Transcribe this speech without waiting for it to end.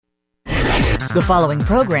The following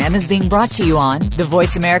program is being brought to you on the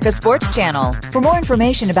Voice America Sports Channel. For more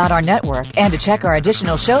information about our network and to check our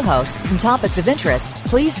additional show hosts and topics of interest,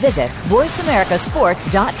 please visit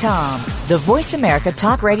voiceamericasports.com. The Voice America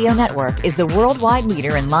Talk Radio Network is the worldwide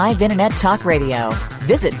leader in live Internet talk radio.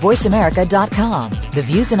 Visit voiceamerica.com. The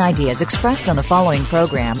views and ideas expressed on the following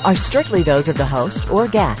program are strictly those of the host or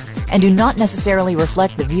guests and do not necessarily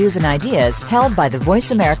reflect the views and ideas held by the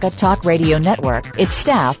Voice America Talk Radio Network, its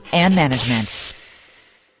staff, and management.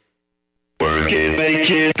 Work it, make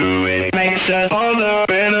it, do it, makes us harder,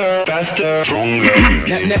 better, faster, stronger.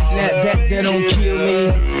 That don't kill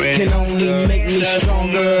me, can only make me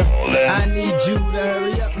stronger. I need you to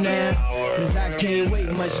hurry up now, cause I can't wait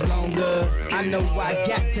much longer. I know I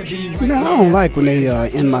got to be. You know, I don't like when they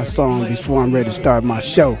end my song before I'm ready to start my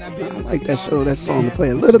show. I like that song to play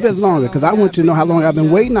a little bit longer, because I want you to know how long I've been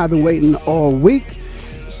waiting. I've been waiting all week.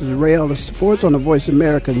 This is Ellis Sports on the Voice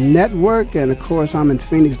America Network, and of course I'm in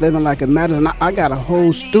Phoenix, living like it matters, and I got a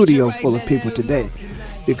whole studio full of people today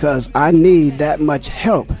because I need that much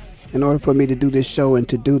help in order for me to do this show and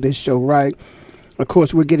to do this show right. Of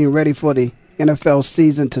course, we're getting ready for the NFL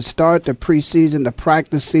season to start. The preseason, the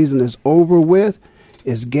practice season is over with.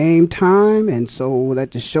 It's game time, and so we'll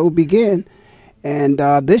let the show begin. And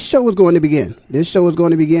this show is going to begin. This show is going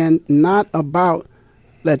to begin not about,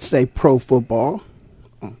 let's say, pro football.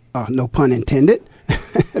 No pun intended,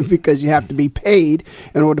 because you have to be paid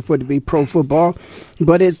in order for it to be pro football.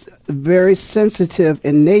 But it's very sensitive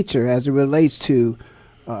in nature as it relates to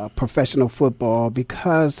professional football,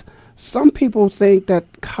 because some people think that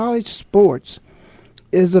college sports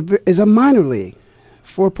is a minor league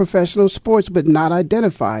for professional sports, but not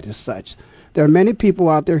identified as such. There are many people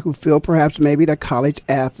out there who feel perhaps maybe that college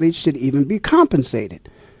athletes should even be compensated.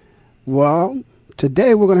 Well,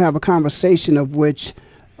 today we're going to have a conversation of which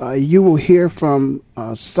you will hear from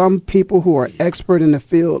some people who are expert in the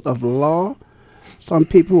field of law, some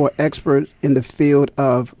people who are expert in the field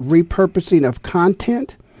of repurposing of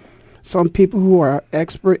content, some people who are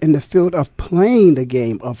expert in the field of playing the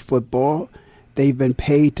game of football. They've been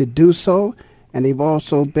paid to do so, and they've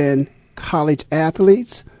also been college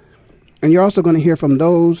athletes. And you're also going to hear from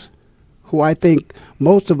those who I think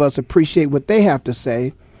most of us appreciate what they have to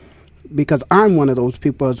say, because I'm one of those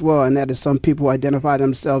people as well, and that is some people who identify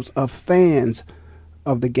themselves as fans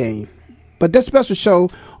of the game. But this special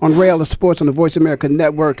show on Ellis Sports on the Voice America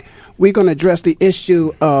Network, we're going to address the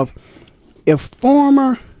issue of if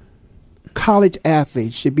former college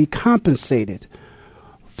athletes should be compensated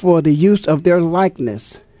for the use of their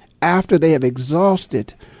likeness after they have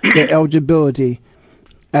exhausted their eligibility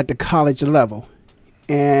at the college level.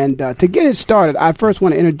 And to get it started, I first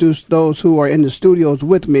want to introduce those who are in the studios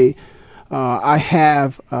with me. I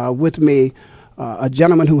have with me a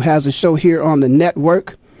gentleman who has a show here on the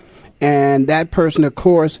network, and that person, of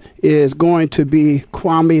course, is going to be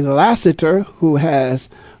Kwamie Lassiter, who has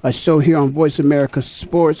a show here on Voice America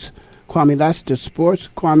Sports, Kwamie Lassiter Sports.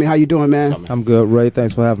 Kwamie, how you doing, man? I'm good, Ray.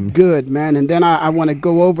 Thanks for having me. Good, man. And then I want to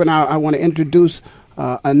go over and I want to introduce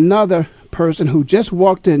another person who just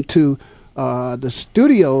walked into the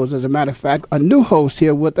studios, as a matter of fact, a new host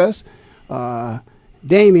here with us.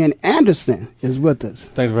 Damien Anderson is with us.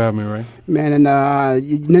 Thanks for having me, Ray. Man, and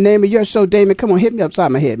the name of your show, Damien, come on, hit me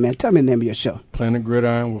upside my head, man. Tell me the name of your show. Planet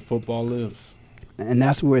Gridiron, where football lives. And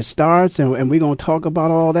that's where it starts, and we're going to talk about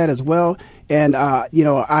all that as well. And,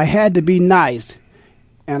 I had to be nice,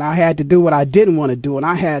 and I had to do what I didn't want to do, and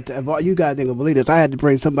I had to, if you guys ain't going to believe this, I had to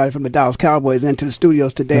bring somebody from the Dallas Cowboys into the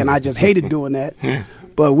studios today, and I just hated doing that.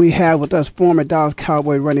 But we have with us former Dallas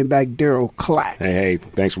Cowboy running back Daryl Clack. Hey,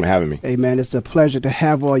 thanks for having me. Hey, man, it's a pleasure to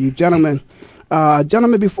have all you gentlemen.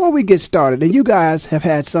 Gentlemen, before we get started, and you guys have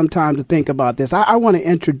had some time to think about this, I want to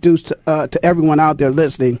introduce to everyone out there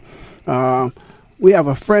listening, we have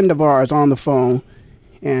a friend of ours on the phone,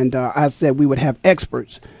 and I said we would have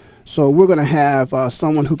experts. So we're going to have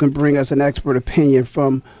someone who can bring us an expert opinion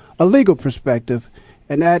from a legal perspective,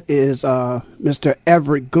 and that is Mr.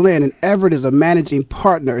 Everett Glenn. And Everett is a managing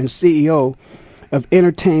partner and CEO of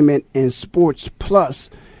Entertainment and Sports Plus,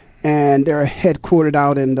 and they're headquartered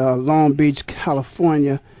out in Long Beach,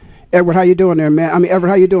 California. Everett, how you doing there, man? Everett,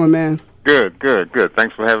 how you doing, man? Good.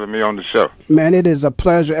 Thanks for having me on the show. Man, it is a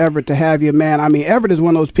pleasure, Everett, to have you, man. Everett is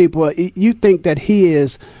one of those people, you think that he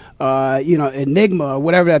is, Enigma or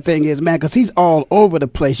whatever that thing is, man, because he's all over the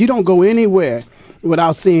place. You don't go anywhere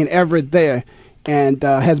without seeing Everett there. And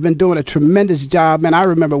has been doing a tremendous job, man. I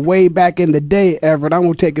remember way back in the day, Everett, I'm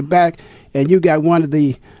going to take it back, and you got one of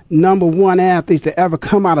the #1 athletes to ever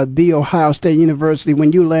come out of The Ohio State University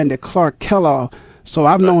when you landed Clark Kellogg So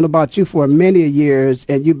I've known about you for many years,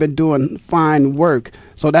 and you've been doing fine work.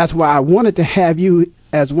 So that's why I wanted to have you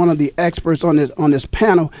as one of the experts on this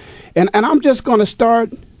panel. And I'm just going to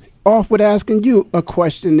start off with asking you a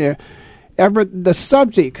question there. Everett, the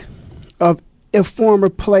subject of if former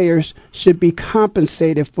players should be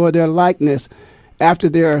compensated for their likeness after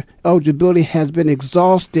their eligibility has been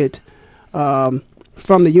exhausted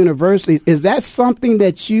from the universities, is that something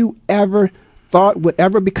that you ever thought would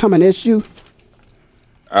ever become an issue?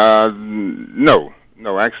 No.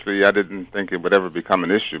 Actually, I didn't think it would ever become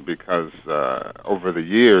an issue because over the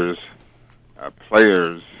years,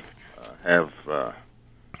 players have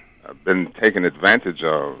been taken advantage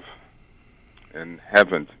of and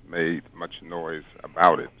haven't made much noise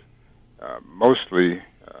about it. Mostly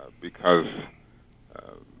because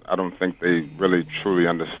I don't think they really truly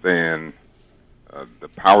understand the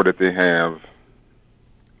power that they have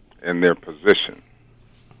in their position.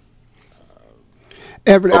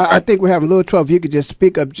 Everett, okay. I think we're having a little trouble. If you could just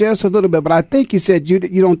speak up just a little bit, but I think you said you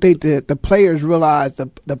don't think that the players realize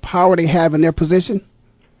the power they have in their position?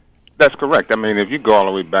 That's correct. I mean, if you go all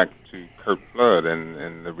the way back to Kurt Flood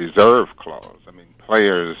and the reserve clause, I mean,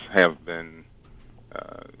 players have been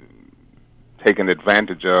taken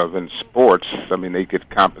advantage of in sports. I mean, they get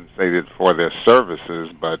compensated for their services,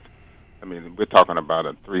 but, I mean, we're talking about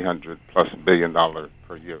a $300+ billion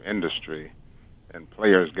per year industry, and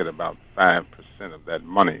players get about 5% of that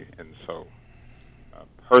money. And so,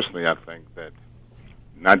 personally, I think that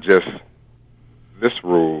not just this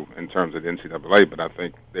rule in terms of the NCAA, but I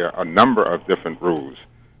think there are a number of different rules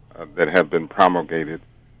that have been promulgated.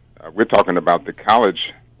 We're talking about the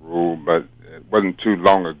college rule, but it wasn't too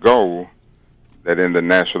long ago that in the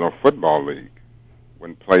National Football League,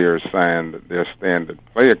 when players signed their standard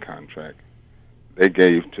player contract, they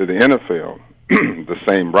gave to the NFL the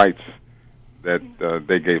same rights that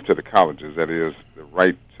they gave to the colleges, that is, the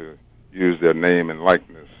right to use their name and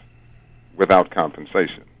likeness without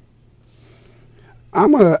compensation.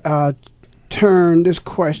 I'm going to turn this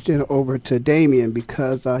question over to Damien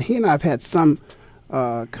because he and I have had some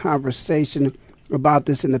conversation about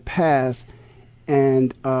this in the past,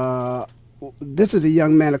 and this is a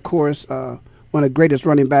young man, of course, one of the greatest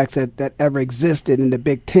running backs that ever existed in the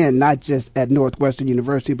Big Ten, not just at Northwestern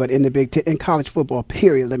University, but in the Big Ten, in college football,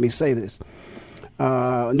 period. Let me say this.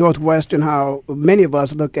 Northwestern, how many of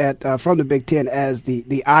us look at from the Big Ten as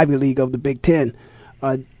the Ivy League of the Big Ten.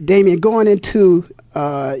 Damien, going into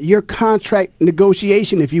your contract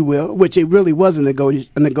negotiation, if you will, which it really was a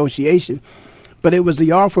negotiation, but it was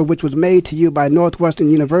the offer which was made to you by Northwestern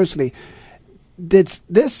University. Did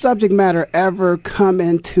this subject matter ever come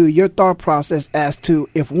into your thought process as to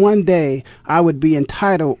if one day I would be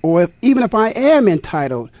entitled, or even if I am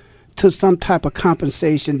entitled, to some type of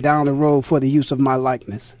compensation down the road for the use of my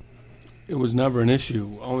likeness? It was never an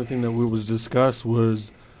issue. The only thing that was discussed was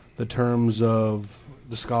the terms of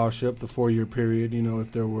the scholarship, the 4-year period,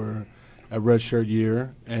 if there were a redshirt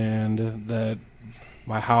year, and that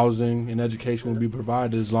my housing and education would be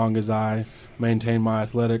provided as long as I maintain my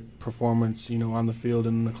athletic performance, on the field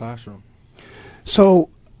and in the classroom. So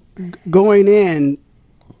going in,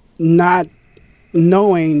 not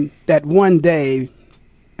knowing that one day,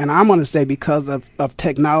 and I'm going to say because of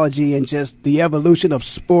technology and just the evolution of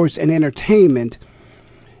sports and entertainment,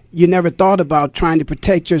 you never thought about trying to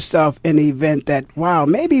protect yourself in the event that, wow,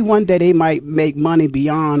 maybe one day they might make money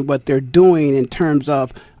beyond what they're doing in terms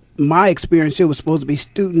of my experience here was supposed to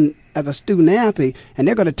be as a student athlete, and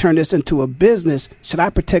they're going to turn this into a business. Should I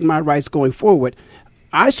protect my rights going forward?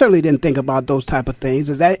 I certainly didn't think about those type of things.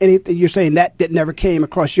 Is that anything you're saying that never came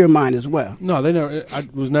across your mind as well? No,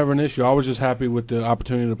 it was never an issue. I was just happy with the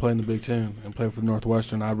opportunity to play in the Big Ten and play for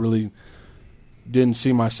Northwestern. I really didn't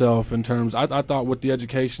see myself in terms. I thought with the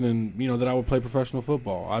education and that I would play professional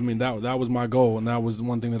football. I mean that was my goal, and that was the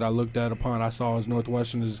one thing that I looked at upon. I saw as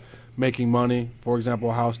Northwestern is making money. For example,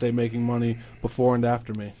 Ohio State making money before and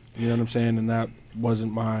after me. You know what I'm saying? And that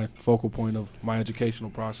wasn't my focal point of my educational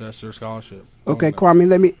process or scholarship. Okay,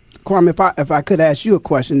 Kwamie, if I could ask you a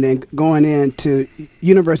question then, going into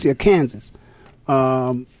University of Kansas,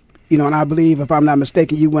 and I believe, if I'm not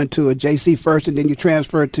mistaken, you went to a JC first and then you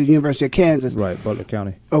transferred to University of Kansas. Right, Butler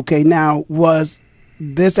County. Okay, now, was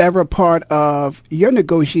this ever part of your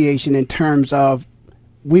negotiation in terms of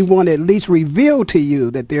we want to at least reveal to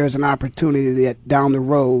you that there's an opportunity that down the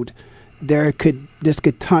road this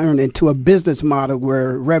could turn into a business model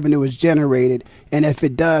where revenue is generated, and if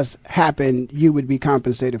it does happen, you would be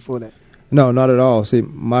compensated for that? No, not at all. See,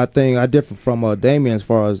 my thing, I differ from Damien as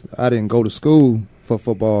far as I didn't go to school for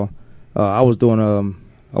football. I was doing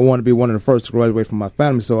I wanted to be one of the first to graduate from my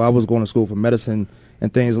family, so I was going to school for medicine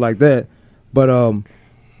and things like that. But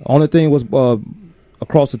only thing was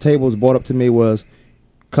across the table was brought up to me was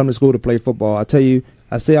come to school to play football. I tell you,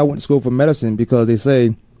 I say I went to school for medicine because they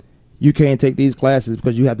say you can't take these classes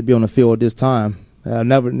because you have to be on the field at this time. I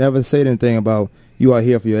never said anything about you are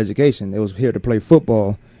here for your education. It was here to play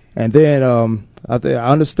football. And then I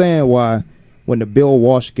understand why when the Bill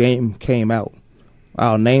Walsh game came out,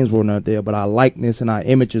 our names were not there, but our likeness and our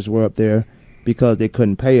images were up there because they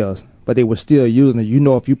couldn't pay us. But they were still using it. You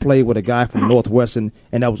know, if you played with a guy from Northwestern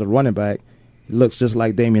and that was a running back, it looks just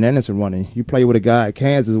like Damien Anderson running. You play with a guy at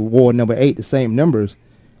Kansas who wore number 8, the same numbers.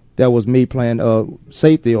 That was me playing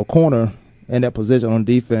safety or corner in that position on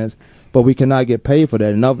defense. But we cannot get paid for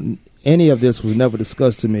that. And any of this was never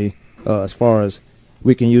discussed to me as far as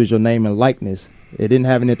we can use your name and likeness. It didn't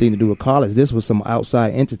have anything to do with college. This was some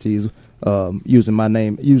outside entities using my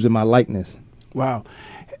name, using my likeness. Wow.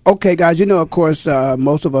 Okay, guys, you know, of course,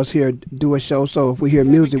 most of us here do a show, so if we hear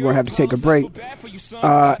music, we're going to have to take a break.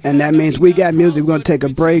 And that means we got music. We're going to take a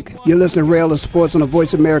break. You're listening to Rail of Sports on the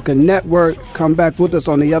Voice America Network. Come back with us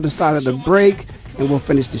on the other side of the break, and we'll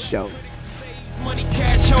finish the show. Money,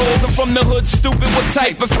 cash holes, I'm from the hood, stupid, what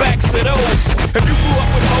type of facts are those? If you grew up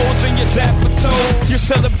with holes in your zapper toe, you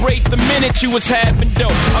celebrate the minute you was having dope.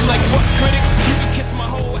 I'm like, fuck critics, you can kiss my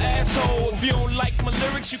whole asshole. If you don't like my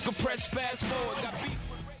lyrics, you can press fast forward. Got beat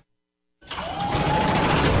with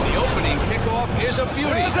the opening kickoff is a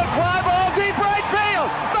beauty. There's a fly ball deep right field.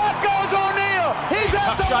 Back goes O'Neal. He's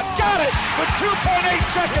at the shot. Got it with 2.8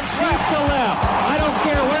 seconds left. To left. I don't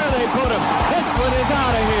care where they put him. This one is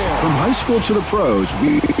out of here. From high school to the pros,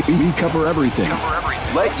 we cover everything.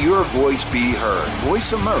 Let your voice be heard.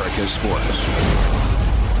 Voice America Sports.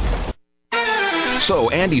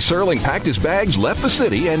 So Andy Serling packed his bags, left the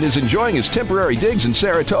city, and is enjoying his temporary digs in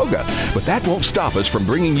Saratoga. But that won't stop us from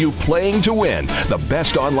bringing you Playing to Win, the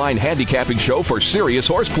best online handicapping show for serious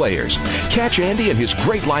horse players. Catch Andy and his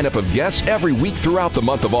great lineup of guests every week throughout the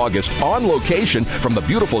month of August on location from the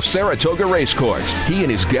beautiful Saratoga Racecourse. He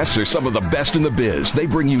and his guests are some of the best in the biz. They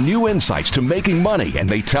bring you new insights to making money, and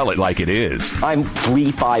they tell it like it is. I'm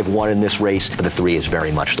 3-5-1 in this race, but the 3 is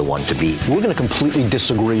very much the one to beat. We're going to completely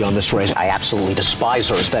disagree on this race. I absolutely despise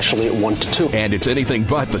her, especially at 1-2. And it's anything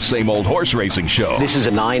but the same old horse racing show. This is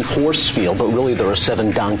a 9-horse field, but really there are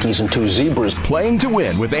 7 donkeys and 2 zebras. Playing to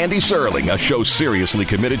Win with Andy Serling, a show seriously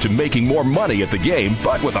committed to making more money at the game,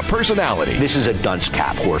 but with a personality. This is a dunce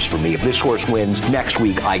cap horse for me. If this horse wins, next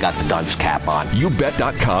week I got the dunce cap on.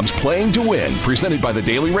 YouBet.com's Playing to Win, presented by the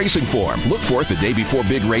Daily Racing Form. Look for it the day before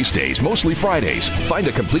big race days, mostly Fridays. Find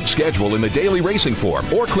a complete schedule in the Daily Racing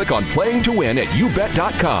Form or click on Playing to Win at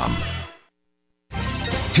YouBet.com.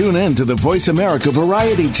 Tune in to the Voice America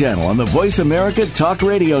Variety channel on the Voice America Talk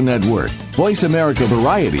Radio Network. Voice America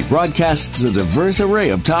Variety broadcasts a diverse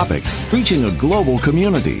array of topics, reaching a global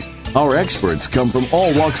community. Our experts come from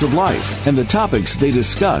all walks of life, and the topics they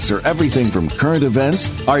discuss are everything from current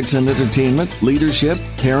events, arts and entertainment, leadership,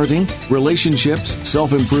 parenting, relationships,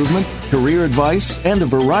 self-improvement, career advice, and a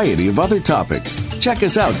variety of other topics. Check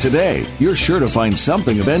us out today. You're sure to find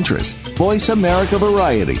something of interest. Voice America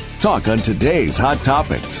Variety. Talk on today's hot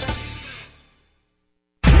topics.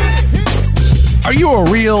 Are you a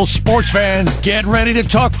real sports fan? Get ready to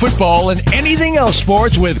talk football and anything else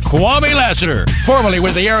sports with Kwamie Lassiter, formerly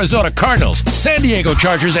with the Arizona Cardinals, San Diego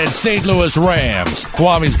Chargers, and St. Louis Rams.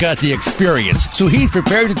 Kwamie's got the experience, so he's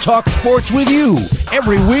prepared to talk sports with you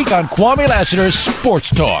every week on Kwamie Lassiter's Sports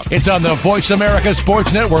Talk. It's on the Voice America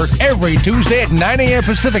Sports Network every Tuesday at 9 a.m.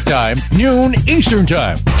 Pacific Time, noon Eastern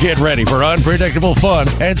Time. Get ready for unpredictable fun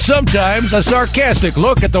and sometimes a sarcastic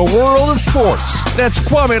look at the world of sports. That's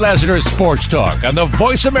Kwamie Lassiter's Sports Talk on the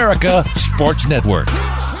Voice America Sports Network.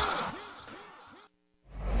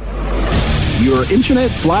 Your internet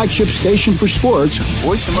flagship station for sports,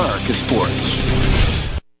 Voice America Sports.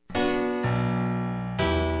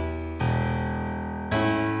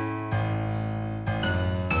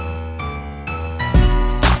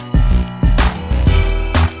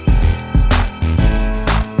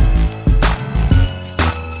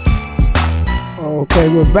 Okay,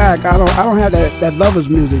 we're back. I don't have that lovers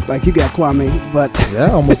music like you got, Kwamie, but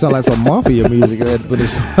That almost sounds like some mafia music. But it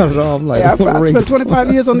sounds off like yeah, I spent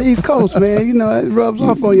 25 years on the East Coast, man. You know, it rubs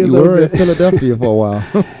off on you a you little were bit. in Philadelphia for a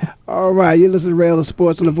while. All right, you listen to Rail of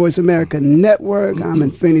Sports on the Voice America Network. I'm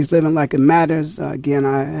in Phoenix, living like it matters. Again,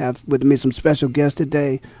 I have with me some special guests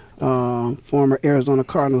today. Former Arizona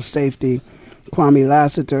Cardinals safety Kwamie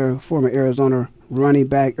Lassiter, former Arizona running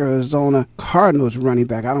back, Arizona Cardinals running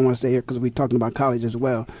back. I don't want to say here because we're talking about college as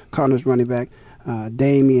well. Cardinals running back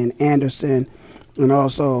Damien Anderson, and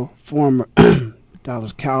also former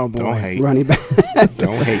Dallas Cowboys. Don't hate. Running back.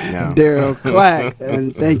 Don't hate now. Daryl Clack.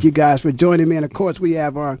 And thank you guys for joining me. And, of course, we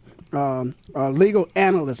have our legal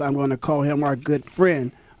analyst. I'm going to call him our good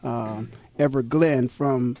friend, Everett Glenn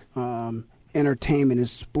from Entertainment and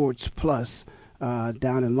Sports Plus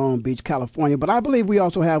down in Long Beach, California. But I believe we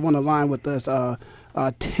also have on the line with us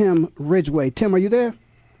Tim Ridgeway. Tim, are you there?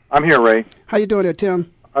 I'm here, Ray. How you doing there,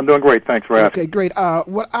 Tim? I'm doing great. Thanks for asking. Okay, great.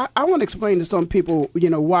 What I want to explain to some people,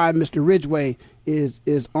 why Mr. Ridgeway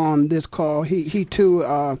is on this call. He too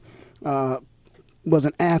was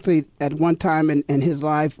an athlete at one time in his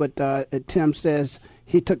life, but Tim says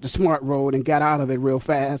he took the smart road and got out of it real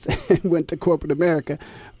fast and went to corporate America.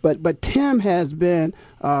 But Tim has been,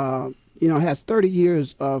 has 30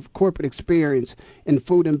 years of corporate experience in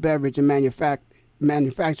food and beverage and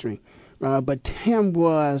manufacturing. But Tim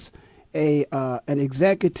was an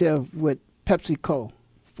executive with PepsiCo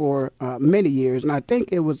for many years, and I think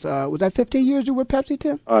it was that 15 years you were with Pepsi,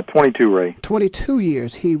 Tim? 22, Ray. 22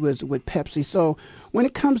 years he was with Pepsi. So when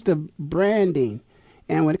it comes to branding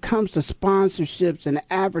and when it comes to sponsorships and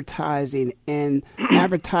advertising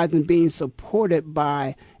being supported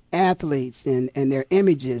by athletes and their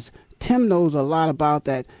images, Tim knows a lot about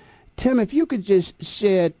that. Tim, if you could just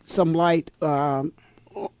shed some light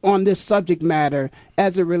on this subject matter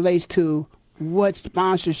as it relates to what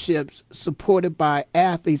sponsorships supported by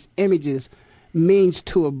athletes' images means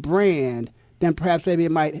to a brand, then perhaps maybe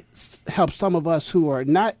it might help some of us who are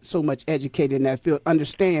not so much educated in that field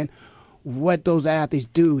understand what those athletes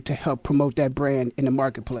do to help promote that brand in the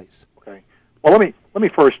marketplace. Okay. Well, let me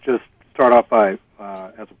first just start off by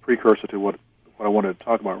as a precursor to what I wanted to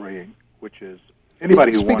talk about, Ray, which is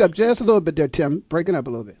anybody who speak up just a little bit there, Tim. Breaking up a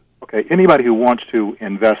little bit. Okay. Anybody who wants to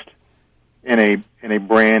invest in a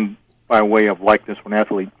brand by way of likeness for an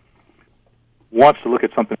athlete wants to look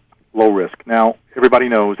at something low risk. Now, everybody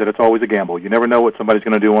knows that it's always a gamble. You never know what somebody's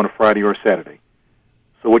going to do on a Friday or a Saturday.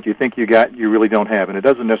 So what you think you got, you really don't have. And it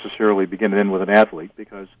doesn't necessarily begin and end with an athlete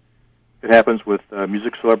because it happens with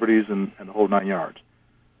music celebrities and the whole 9 yards.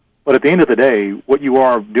 But at the end of the day, what you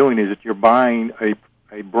are doing is that you're buying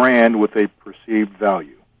a brand with a perceived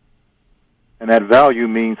value. And that value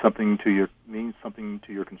means something to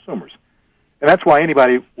your consumers. And that's why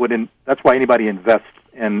anybody invests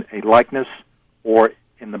in a likeness or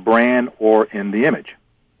in the brand or in the image.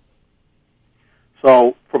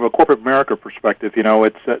 So from a corporate America perspective,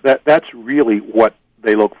 it's that's really what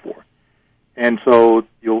they look for. And so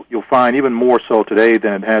you'll find even more so today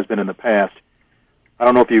than it has been in the past. I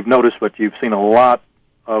don't know if you've noticed, but you've seen a lot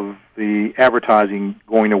of the advertising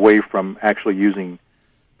going away from actually using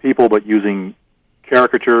people, but using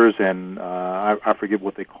caricatures, and I forget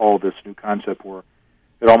what they call this new concept where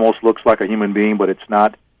it almost looks like a human being, but it's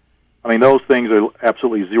not. I mean, those things are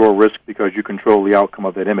absolutely zero risk because you control the outcome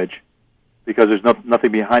of that image because there's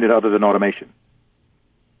nothing behind it other than automation.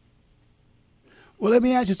 Well, let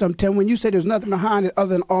me ask you something, Tim. When you say there's nothing behind it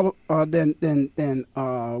other than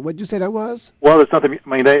what did you say that was? Well, there's nothing. I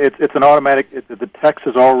mean, it's an automatic. The text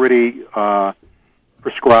is already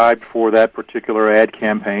prescribed for that particular ad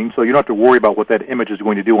campaign, so you don't have to worry about what that image is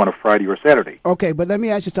going to do on a Friday or Saturday. Okay, but let me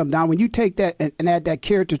ask you something. Now, when you take that and add that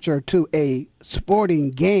caricature to a sporting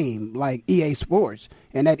game like EA Sports,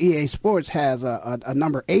 and that EA Sports has a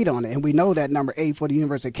number 8 on it, and we know that number 8 for the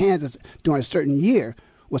University of Kansas during a certain year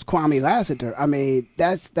was Kwamie Lassiter. I mean,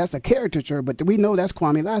 that's a caricature, but we know that's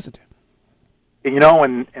Kwamie Lassiter. And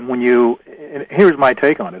when and here's my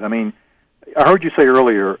take on it. I mean, I heard you say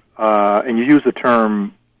earlier, and you use the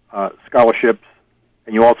term scholarships,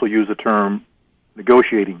 and you also use the term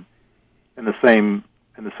negotiating in the same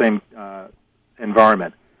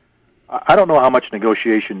environment. I don't know how much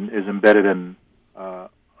negotiation is embedded in a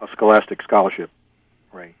scholastic scholarship,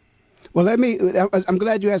 Ray. Well, I'm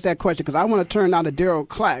glad you asked that question because I want to turn now to Daryl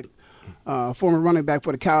Clack, former running back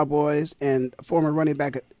for the Cowboys and former running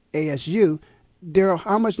back at ASU. Daryl,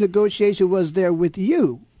 how much negotiation was there with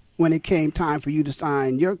you when it came time for you to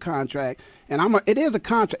sign your contract? And it is a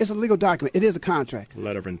contract. It's a legal document. It is a contract.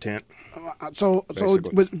 Letter of intent. So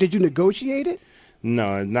did you negotiate it?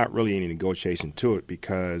 No, not really any negotiation to it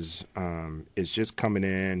because it's just coming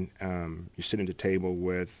in. You're sitting at the table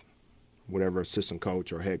with whatever assistant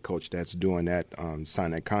coach or head coach that's doing that,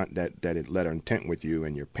 sign that letter of intent with you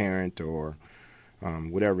and your parent or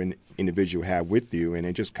whatever individual you have with you, and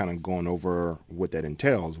they're just kind of going over what that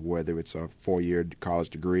entails, whether it's a 4-year college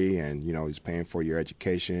degree and, he's paying for your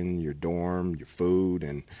education, your dorm, your food,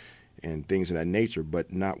 and things of that nature.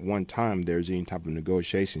 But not one time there's any type of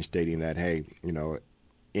negotiation stating that, hey,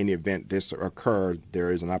 in the event this occurred,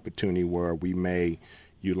 there is an opportunity where we may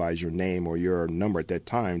utilize your name or your number at that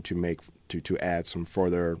time to add some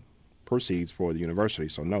further proceeds for the university.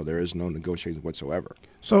 So, no, there is no negotiation whatsoever.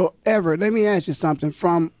 So, Everett, let me ask you something.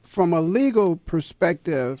 From a legal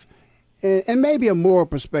perspective, and maybe a moral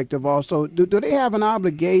perspective also, do they have an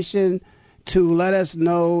obligation to let us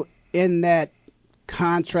know in that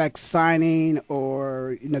contract signing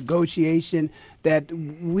or negotiation that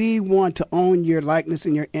we want to own your likeness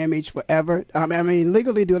and your image forever? I mean,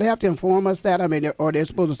 legally, do they have to inform us that? I mean, or they're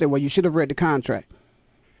supposed to say, well, you should have read the contract?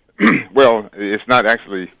 Well, it's not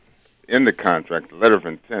actually in the contract. The letter of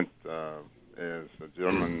intent, as the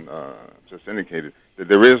gentleman just indicated, that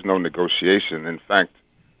there is no negotiation. In fact,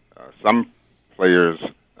 some players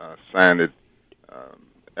sign it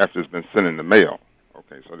after it's been sent in the mail.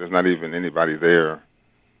 Okay, so there's not even anybody there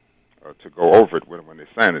to go over it when they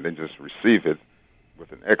sign it. They just receive it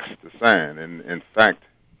with an X to sign. And in fact,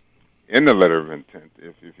 in the letter of intent,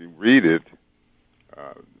 if you read it,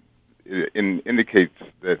 it indicates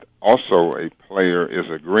that also a player is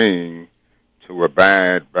agreeing to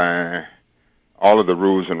abide by all of the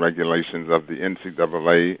rules and regulations of the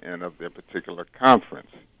NCAA and of their particular conference.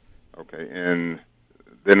 Okay, and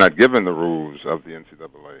they're not given the rules of the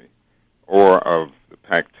NCAA or of the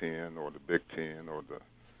Pac-10 or the Big Ten or the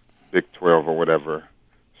Big 12 or whatever.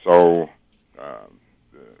 So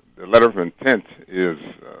the letter of intent is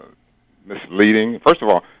misleading. First of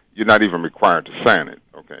all, you're not even required to sign it,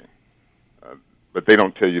 okay? But they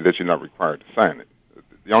don't tell you that you're not required to sign it.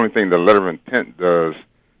 The only thing the letter of intent does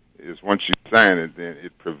is once you sign it, then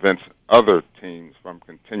it prevents other teams from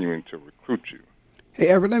continuing to recruit you. Hey,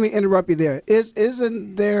 Everett, let me interrupt you there.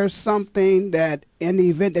 Isn't there something that in the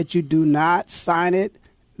event that you do not sign it,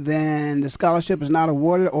 then the scholarship is not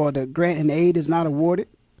awarded or the grant and aid is not awarded?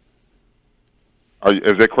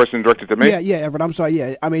 Is that question directed to me? Yeah, Everett, I'm sorry,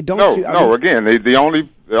 yeah. I mean, again, the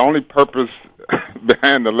only purpose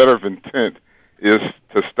behind the letter of intent is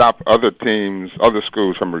to stop other teams, other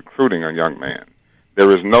schools from recruiting a young man.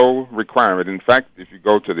 There is no requirement. In fact, if you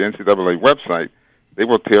go to the NCAA website, they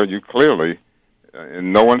will tell you clearly,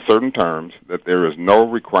 in no uncertain terms, that there is no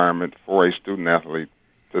requirement for a student-athlete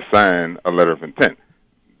to sign a letter of intent.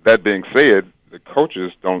 That being said, the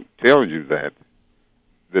coaches don't tell you that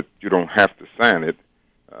you don't have to sign it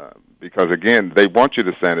because, again, they want you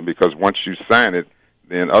to sign it because once you sign it,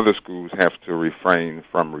 then other schools have to refrain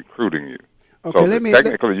from recruiting you. Okay, so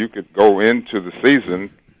technically you could go into the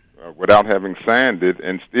season without having signed it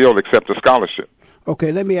and still accept a scholarship.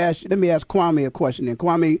 Okay, let me ask Kwamie a question. And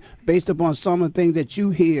Kwamie, based upon some of the things that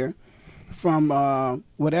you hear from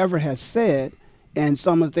what Everett has said and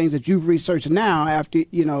some of the things that you've researched now, after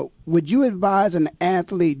would you advise an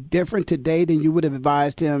athlete different today than you would have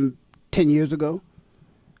advised him 10 years ago?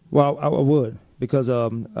 Well, I would, because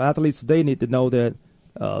athletes today need to know that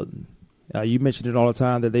you mentioned it all the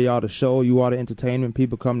time, that they are the show, you are the entertainment,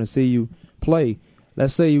 people come to see you play.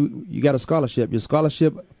 Let's say you got a scholarship. Your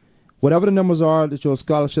scholarship, whatever the numbers are that your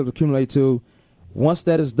scholarship accumulate to, once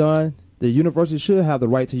that is done, the university should have the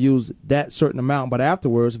right to use that certain amount. But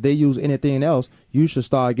afterwards, if they use anything else, you should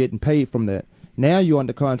start getting paid from that. Now you're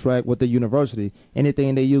under contract with the university.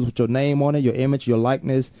 Anything they use with your name on it, your image, your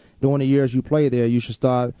likeness, during the years you play there, you should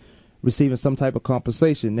start receiving some type of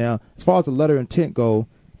compensation. Now, as far as the letter of intent go,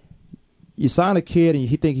 you sign a kid and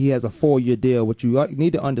he think he has a 4-year deal. What you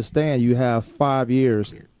need to understand, you have 5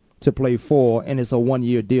 years to play 4, and it's a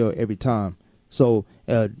 1-year deal every time. So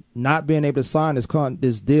not being able to sign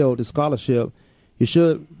this deal, this scholarship, you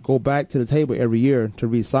should go back to the table every year to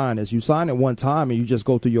re-sign this. You sign it one time and you just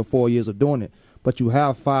go through your 4 years of doing it, but you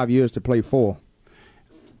have 5 years to play 4.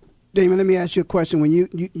 Damien, let me ask you a question. When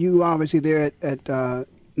you obviously there at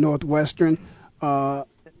Northwestern,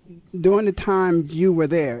 during the time you were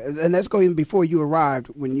there, and let's go even before you arrived,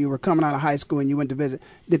 when you were coming out of high school and you went to visit,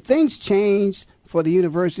 did things change for the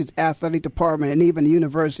university's athletic department and even the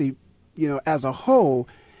university, as a whole,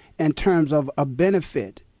 in terms of a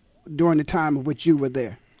benefit during the time of which you were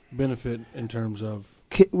there? Benefit in terms of?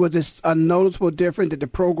 Was this a noticeable difference? Did the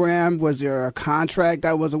program, was there a contract?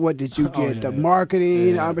 What did you get? The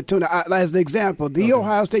marketing opportunity? As the example, the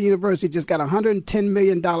Ohio State University just got a $110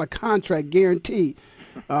 million contract guaranteed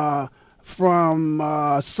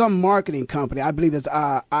from some marketing company. I believe it's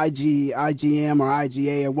IGM or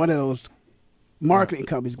IGA or one of those marketing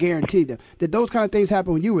companies guaranteed them. Did those kind of things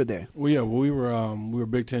happen when you were there? Well, yeah. Well, we were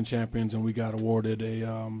Big Ten champions, and we got awarded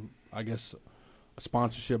a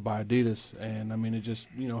sponsorship by Adidas, and I mean it just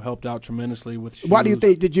helped out tremendously with shoes. Why do you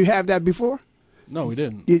think? Did you have that before? No, we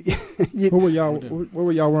didn't. Where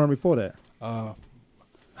were y'all wearing before that? I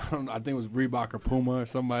think it was Reebok or Puma or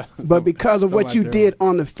somebody. But because of what you did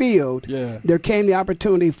on the field, there came the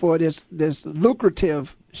opportunity for this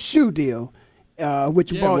lucrative shoe deal.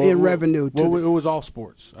 which brought in revenue. It was all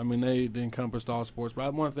sports. I mean, they encompassed all sports.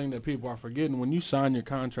 But one thing that people are forgetting, when you sign your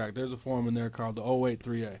contract, there's a form in there called the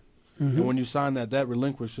 083A. And when you sign that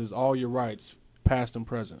relinquishes all your rights, past and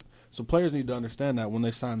present. So players need to understand that when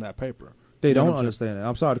they sign that paper. They don't understand it.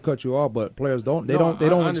 I'm sorry to cut you off, but players don't. They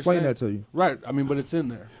don't explain that to you. Right. I mean, but it's in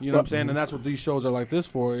there. You know what I'm saying? And that's what these shows are like this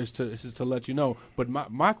for, is to let you know. But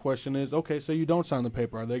my question is, okay, so you don't sign the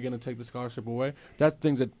paper. Are they going to take the scholarship away? That's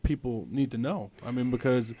things that people need to know. I mean,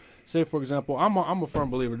 because say, for example, I'm a firm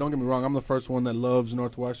believer. Don't get me wrong. I'm the first one that loves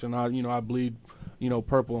Northwestern. I bleed,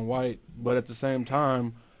 purple and white. But at the same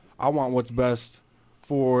time, I want what's best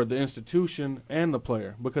for the institution and the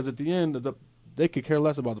player. Because at the end, they could care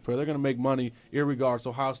less about the player. They're going to make money irregardless.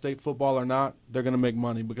 Ohio State football or not, they're going to make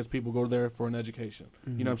money because people go there for an education.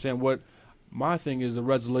 You know what I'm saying? What my thing is a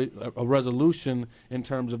resolution in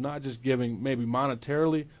terms of not just giving maybe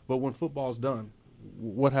monetarily, but when football's done,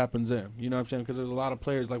 what happens then? You know what I'm saying? Because there's a lot of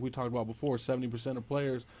players, like we talked about before, 70% of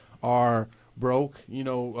players are broke,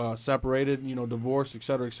 separated, divorced, et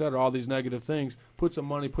cetera, all these negative things. Put some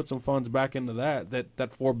money, put some funds back into that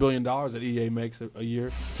 $4 billion that EA makes a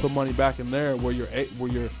year. Put money back in there where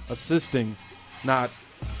you're assisting, not,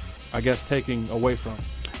 I guess, taking away from.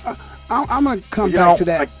 I'm going to come back to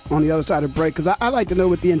that on the other side of the break, because I like to know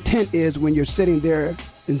what the intent is when you're sitting there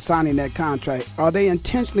and signing that contract. Are they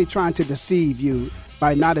intentionally trying to deceive you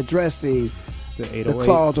by not addressing the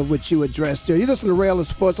clause of which you addressed there? You listen to Rail of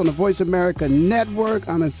Sports on the Voice America Network.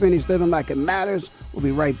 I'm in Phoenix, living like it matters. We'll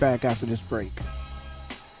be right back after this break.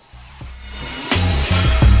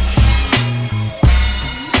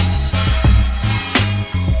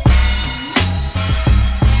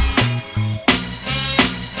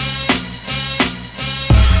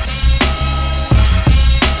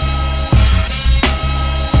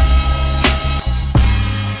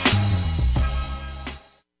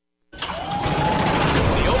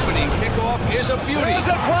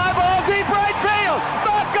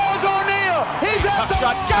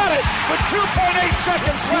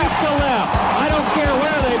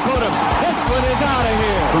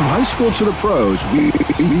 To the pros, we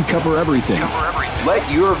cover everything.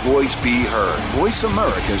 Let your voice be heard. Voice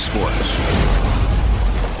America Sports.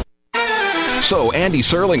 So Andy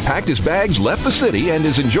Serling packed his bags, left the city, and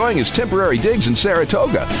is enjoying his temporary digs in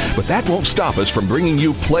Saratoga. But that won't stop us from bringing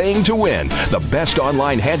you Playing to Win, the best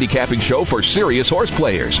online handicapping show for serious horse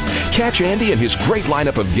players. Catch Andy and his great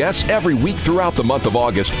lineup of guests every week throughout the month of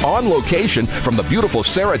August on location from the beautiful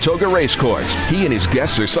Saratoga Racecourse. He and his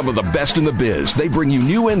guests are some of the best in the biz. They bring you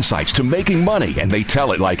new insights to making money, and they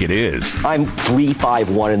tell it like it is. I'm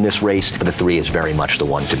 3-5-1 in this race, but the 3 is very much the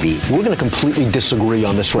one to beat. We're going to completely disagree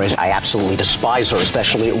on this race. I absolutely despise her,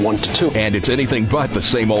 especially at 1-2. And it's anything but the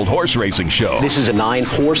same old horse racing show. This is a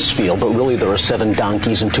 9-horse field, but really there are 7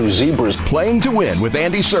 donkeys and 2 zebras. Playing to Win with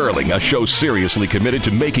Andy Serling, a show seriously committed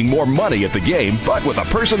to making more money at the game, but with a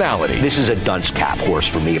personality. This is a dunce cap horse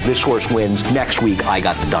for me. If this horse wins, next week I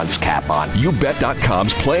got the dunce cap on.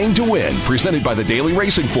 YouBet.com's Playing to Win, presented by the Daily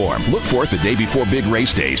Racing Form. Look for it the day before big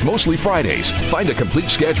race days, mostly Fridays. Find a complete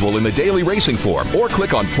schedule in the Daily Racing Form or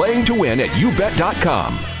click on Playing to Win at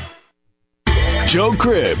YouBet.com. Joe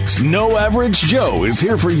Cribbs, No Average Joe, is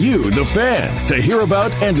here for you, the fan, to hear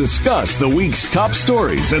about and discuss the week's top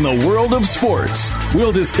stories in the world of sports.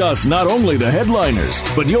 We'll discuss not only the headliners,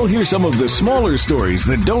 but you'll hear some of the smaller stories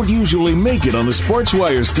that don't usually make it on the sports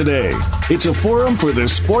wires today. It's a forum for the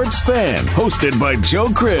sports fan, hosted by Joe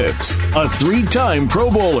Cribbs, a 3-time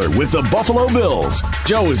Pro Bowler with the Buffalo Bills.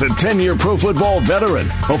 Joe is a 10-year pro football veteran,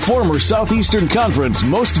 a former Southeastern Conference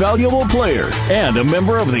Most Valuable Player, and a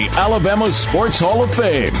member of the Alabama Sports Hall of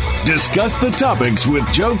Fame. Discuss the topics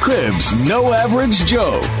with Joe Cribbs, No Average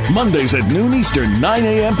Joe. Mondays at noon Eastern, 9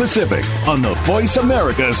 a.m. Pacific on the Voice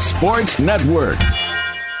America Sports Network.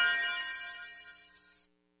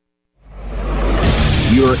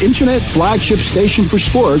 Your internet flagship station for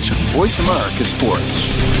sports, Voice America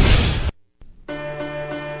Sports.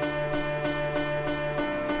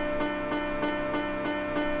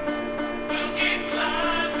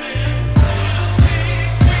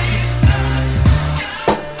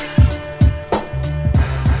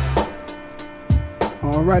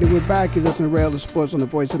 Alrighty, we're back. You're listening to Rail of Sports on the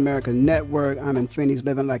Voice America Network. I'm in Phoenix,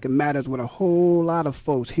 living like it matters, with a whole lot of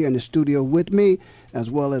folks here in the studio with me, as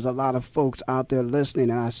well as a lot of folks out there listening,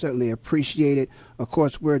 and I certainly appreciate it. Of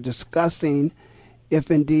course, we're discussing if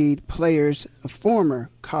indeed players, former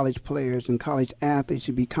college players and college athletes,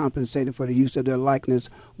 should be compensated for the use of their likeness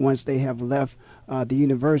once they have left the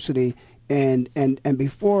university. And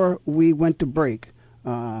before we went to break,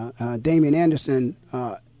 Damien Anderson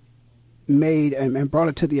made and brought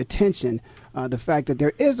it to the attention the fact that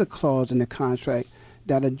there is a clause in the contract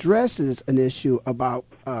that addresses an issue about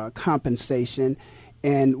compensation.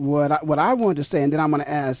 And what I wanted to say, and then I'm going to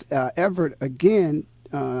ask Everett again,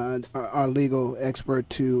 our legal expert,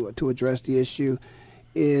 to address the issue,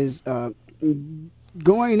 is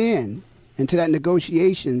going into that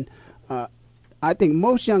negotiation. I think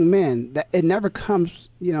most young men, that it never comes,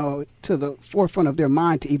 to the forefront of their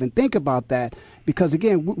mind to even think about that, because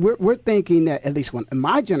again, we're thinking that, at least in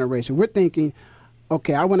my generation, we're thinking,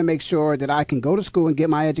 okay, I want to make sure that I can go to school and get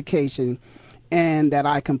my education, and that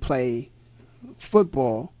I can play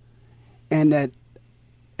football, and that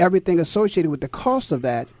everything associated with the cost of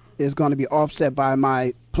that is going to be offset by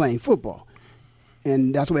my playing football.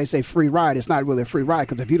 And that's why they say free ride. It's not really a free ride,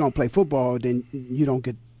 because if you don't play football, then you don't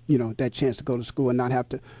get that chance to go to school and not have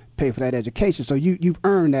to pay for that education. So you've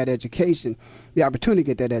earned that education, the opportunity to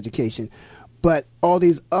get that education. But all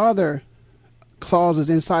these other clauses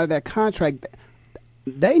inside of that contract,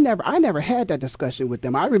 I never had that discussion with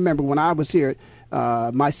them. I remember when I was here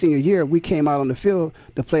my senior year, we came out on the field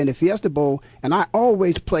to play in the Fiesta Bowl, and I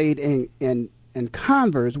always played in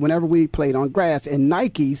Converse whenever we played on grass, and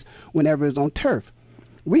Nikes whenever it was on turf.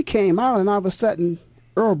 We came out, and all of a sudden,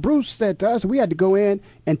 Earl Bruce said to us, we had to go in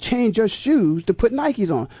and change your shoes to put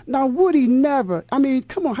Nikes on. Now, Woody never,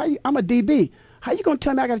 come on, I'm a DB. How you going to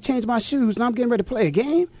tell me I got to change my shoes and I'm getting ready to play a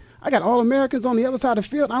game? I got All-Americans on the other side of the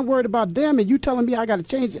field. I'm worried about them, and you telling me I got to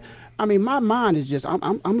change it. My mind is just,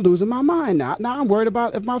 I'm losing my mind now. Now I'm worried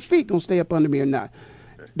about if my feet going to stay up under me or not.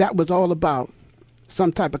 That was all about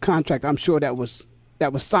some type of contract, I'm sure, that was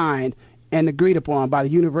signed and agreed upon by the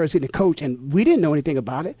university and the coach, and we didn't know anything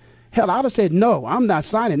about it. Hell, I would have said, no, I'm not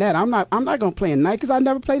signing that. I'm not going to play in Nikes, because I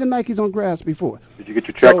never played in Nikes on grass before. Did you get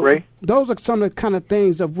your check, Ray? Those are some of the kind of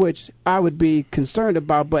things of which I would be concerned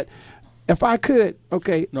about. But if I could,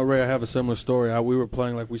 okay. No, Ray, I have a similar story. We were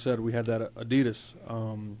playing, like we said, we had that Adidas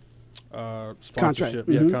sponsorship,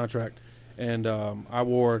 contract. And I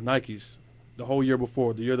wore Nikes the whole year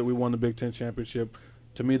before, the year that we won the Big Ten championship.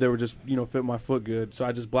 To me, they were just, fit my foot good. So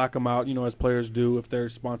I just black them out, as players do if they're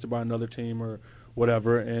sponsored by another team or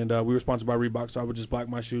whatever. And we were sponsored by Reebok, so I would just black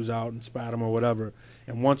my shoes out and spat them or whatever.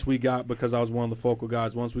 And once we got, because I was one of the focal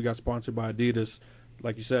guys, once we got sponsored by Adidas,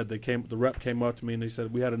 like you said, the rep came up to me and they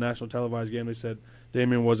said, we had a national televised game. They said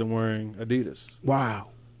Damien wasn't wearing Adidas. Wow.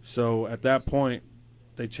 So at that point,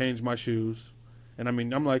 they changed my shoes. And,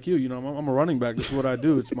 I'm like you, I'm a running back. This is what I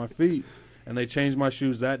do. It's my feet. And they changed my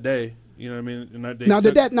shoes that day. You know what I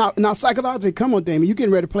mean? And now psychologically, come on, Damien, you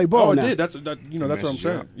getting ready to play ball now. Oh, it did. That's what I'm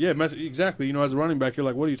saying. Yeah, exactly. As a running back, you're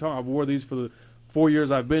like, what are you talking? I've wore these for the 4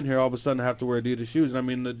 years I've been here. All of a sudden, I have to wear Adidas shoes.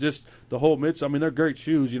 And the whole midst. They're great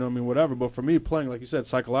shoes. Whatever. But for me, playing, like you said,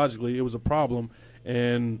 psychologically, it was a problem,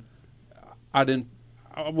 and I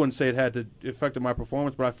wouldn't say it had to affected my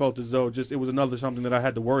performance, but I felt as though it was another something that I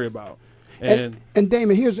had to worry about. And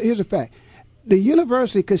Damien, here's a fact: the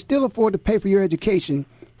university could still afford to pay for your education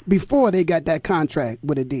before they got that contract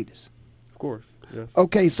with Adidas. Of course, yes.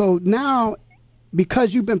 Okay, so now,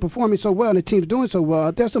 because you've been performing so well and the team's doing so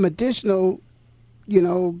well, there's some additional,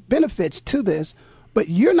 benefits to this, but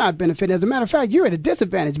you're not benefiting. As a matter of fact, you're at a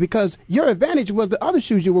disadvantage, because your advantage was the other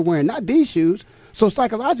shoes you were wearing, not these shoes. So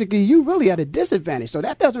psychologically, you really at a disadvantage. So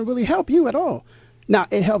that doesn't really help you at all. Now,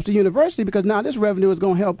 it helps the university, because now this revenue is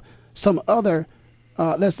going to help some other,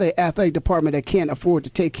 let's say, athletic department that can't afford to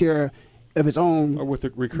take care of its own. Or with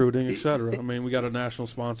the recruiting, et cetera. We got a national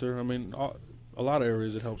sponsor. A lot of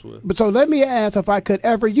areas it helps with. But so let me ask, if I could,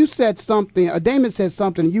 Everett, you said something, Damien said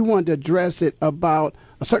something, you wanted to address it about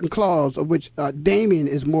a certain clause, of which Damien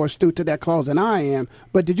is more astute to that clause than I am.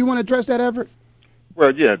 But did you want to address that, Everett?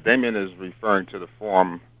 Well, yeah, Damien is referring to the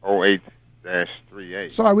Form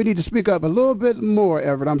 08-3A. Sorry, we need to speak up a little bit more,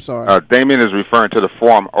 Everett. I'm sorry. Damien is referring to the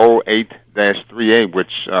Form 08-3A,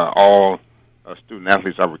 which all student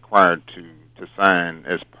athletes are required to sign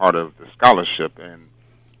as part of the scholarship.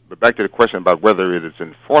 But back to the question about whether it is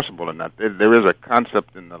enforceable or not, there is a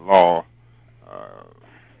concept in the law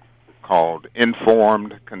called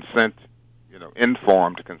informed consent.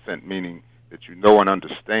 Informed consent, meaning that you know and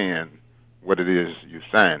understand what it is you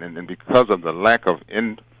sign. And because of the lack of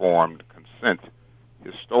informed consent,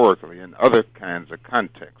 historically, in other kinds of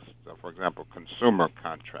contexts, for example, consumer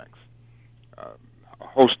contracts, a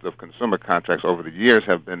host of consumer contracts over the years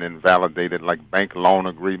have been invalidated, like bank loan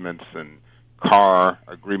agreements and car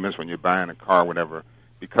agreements when you're buying a car, whatever,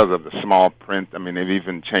 because of the small print. They've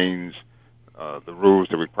even changed the rules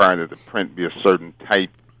to require that the print be a certain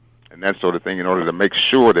type and that sort of thing in order to make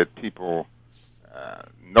sure that people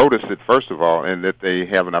notice it, first of all, and that they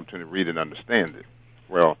have an opportunity to read and understand it.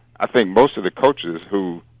 Well, I think most of the coaches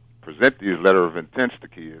who present these letter of intents to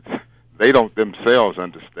kids, they don't themselves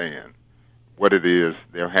understand what it is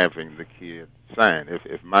they're having the kid sign.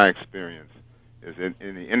 If my experience is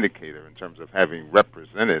any indicator in terms of having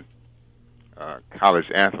represented college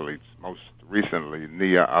athletes, most recently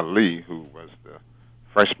Nia Ali, who was the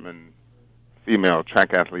freshman female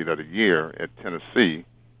track athlete of the year at Tennessee,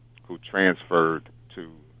 who transferred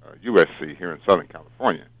to USC here in Southern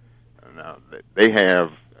California. Now, they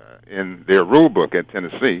have, in their rule book at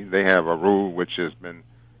Tennessee, they have a rule which has been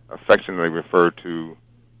affectionately referred to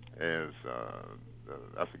as,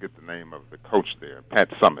 I forget the name of the coach there, Pat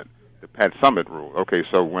Summitt, the Pat Summitt rule. Okay,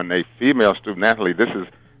 so when a female student athlete, this is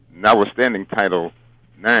notwithstanding Title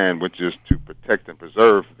IX, which is to protect and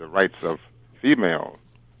preserve the rights of female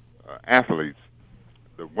athletes,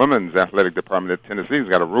 the women's athletic department at Tennessee has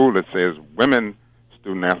got a rule that says women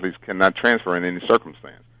student athletes cannot transfer in any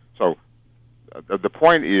circumstance. So the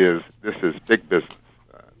point is, this is big business.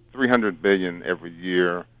 $300 billion every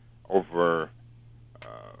year, over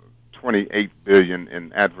 $28 billion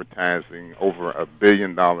in advertising, over $1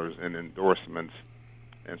 billion in endorsements.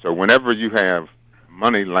 And so whenever you have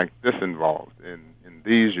money like this involved in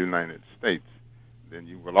these United States, then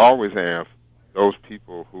you will always have those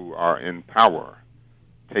people who are in power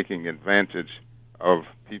taking advantage of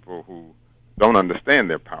people who don't understand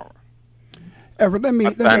their power. Everett, let me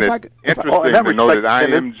find it interesting to know that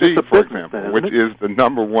IMG, for example, which is the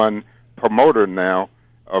number one promoter now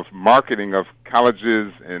of marketing of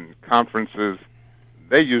colleges and conferences,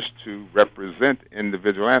 they used to represent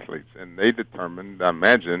individual athletes, and they determined, I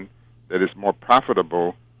imagine, that it's more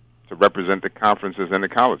profitable to represent the conferences and the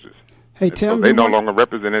colleges. Hey, and Tim, so they no longer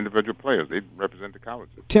represent individual players; they represent the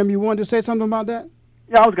colleges. Tim, you wanted to say something about that?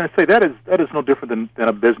 Yeah, I was going to say that is no different than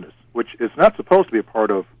a business, which is not supposed to be a part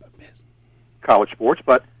of college sports.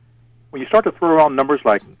 But when you start to throw around numbers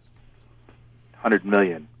like 100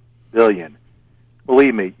 million, billion,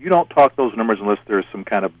 believe me, you don't talk those numbers unless there's some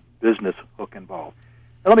kind of business hook involved.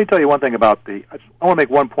 Now, let me tell you one thing about I want to make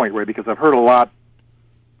one point, Ray, because I've heard a lot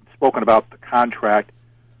spoken about the contract.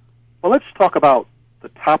 Well, let's talk about the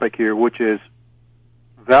topic here, which is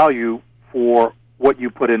value for what you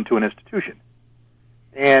put into an institution.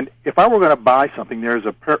 And if I were going to buy something, there's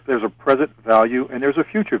a present value and there's a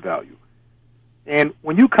future value. And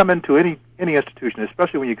when you come into any institution,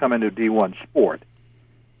 especially when you come into D1 sport,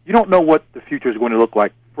 you don't know what the future is going to look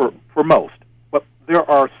like for most. But there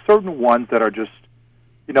are certain ones that are just,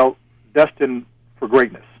 destined for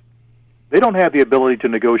greatness. They don't have the ability to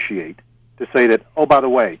negotiate, to say that, oh, by the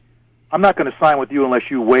way, I'm not going to sign with you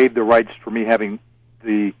unless you waive the rights for me having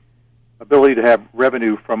the ability to have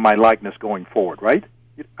revenue from my likeness going forward, right?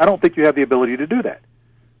 I don't think you have the ability to do that.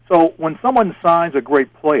 So when someone signs a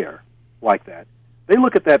great player like that, they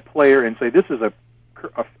look at that player and say, this is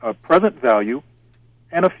a present value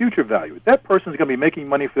and a future value. That person is going to be making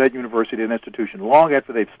money for that university and institution long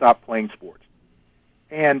after they've stopped playing sports.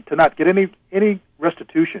 And to not get any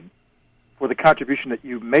restitution for the contribution that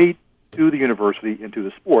you made to the university and to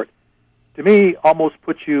the sport, to me, almost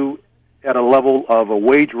puts you at a level of a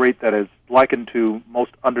wage rate that is likened to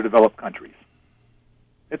most underdeveloped countries.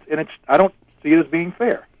 I don't see it as being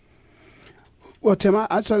fair. Well, Tim,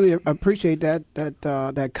 I certainly appreciate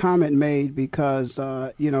that comment made because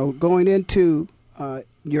going into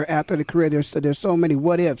your athletic career, there's so many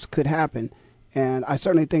what ifs could happen, and I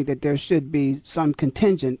certainly think that there should be some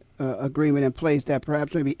contingent agreement in place that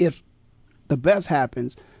perhaps maybe if the best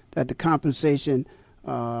happens, that the compensation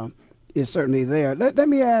is certainly there. Let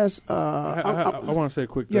me ask. I want to say a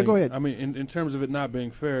quick thing. Yeah, go ahead. I mean, in terms of it not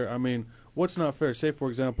being fair, I mean, what's not fair? Say, for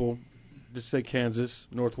example, just say Kansas,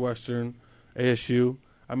 Northwestern, ASU.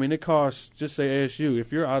 I mean, it costs, just say ASU,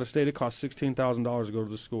 if you're out of state, it costs $16,000 to go to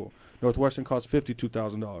the school. Northwestern costs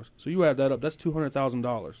 $52,000. So you add that up, that's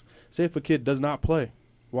 $200,000. Say if a kid does not play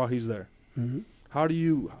while he's there. Mm-hmm.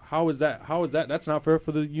 How is that? That's not fair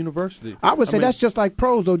for the university. I would say that's just like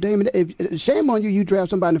pros, though, Damien. Shame on you, you draft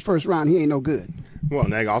somebody in the first round, he ain't no good. Well,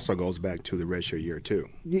 and that also goes back to the redshirt year, too.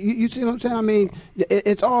 You see what I'm saying? I mean,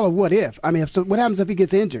 it's all a what if. I mean, so what happens if he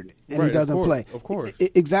gets injured and he doesn't play? Of course.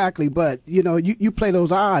 Exactly. But, you play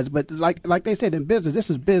those odds. But like they said in business, this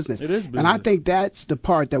is business. It is business. And I think that's the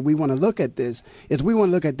part that we want to look at this, is we want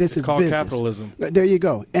to look at this as called business. Capitalism. There you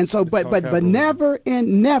go. And so, but never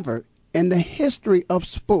in the history of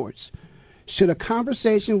sports should a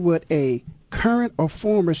conversation with a current or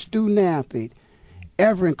former student athlete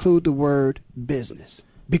ever include the word business,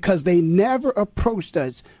 because they never approached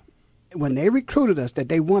us when they recruited us that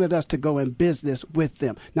they wanted us to go in business with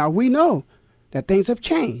them. Now, we know that things have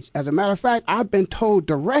changed. As a matter of fact, I've been told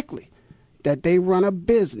directly that they run a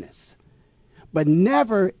business, but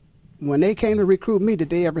never when they came to recruit me did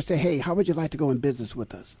they ever say, hey, how would you like to go in business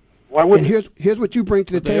with us? Why wouldn't? And here's what you bring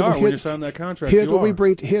to the table. When you sign that contract. Here's what we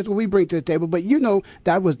bring to the table. But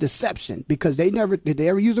that was deception because did they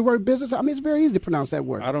ever use the word business? I mean, it's very easy to pronounce that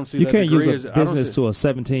word. I don't see. You can't use a business to a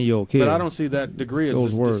 17-year-old kid. But I don't see that degree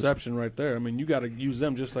as deception right there. I mean, you got to use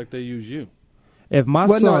them just like they use you. If my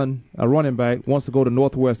son, a running back, wants to go to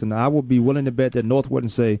Northwestern, I would be willing to bet that Northwestern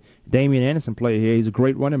say Damien Anderson played here. He's a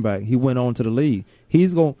great running back. He went on to the league.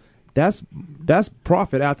 He's going. That's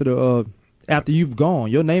profit after you've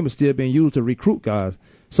gone. Your name is still being used to recruit guys.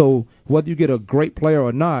 So whether you get a great player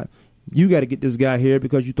or not, you got to get this guy here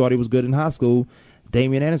because you thought he was good in high school.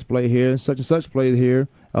 Damien Anderson played here. Such and such played here.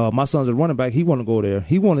 My son's a running back. He want to go there.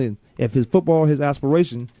 He wanted, if his football, his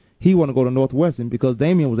aspiration. He want to go to Northwestern because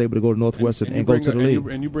Damien was able to go to Northwestern and go to the league.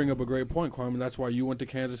 And you bring up a great point, Kwamie. That's why you went to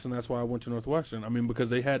Kansas and that's why I went to Northwestern. I mean,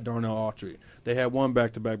 because they had Darnell Autry. They had one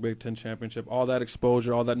back-to-back Big Ten championship, all that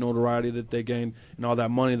exposure, all that notoriety that they gained, and all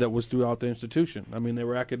that money that was throughout the institution. I mean, they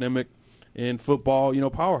were academic in football,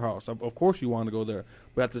 powerhouse. Of course you want to go there.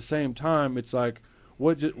 But at the same time, it's like,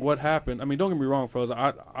 what happened? I mean, don't get me wrong, fellas.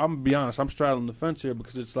 I'm going to be honest. I'm straddling the fence here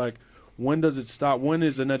because it's like, when does it stop? When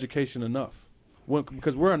is an education enough?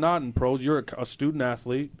 Because we're not in pros, you're a student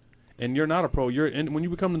athlete, and you're not a pro. When you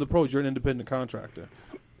become in the pros, you're an independent contractor.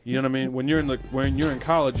 You know what I mean? When you're in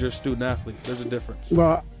college, you're a student athlete. There's a difference.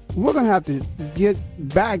 Well, we're gonna have to get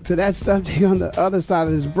back to that subject on the other side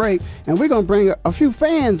of this break, and we're gonna bring a few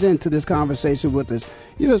fans into this conversation with us.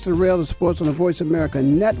 You listen to Rail to Sports on the Voice America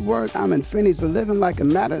Network. I'm in Phoenix, so living like it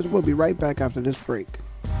matters. We'll be right back after this break.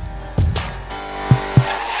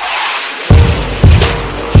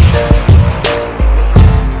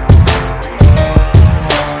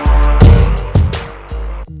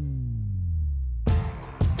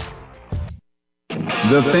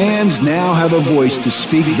 The fans now have a voice to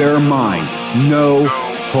speak their mind. No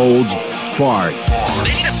holds barred.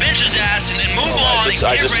 They need to bench his ass and then move on.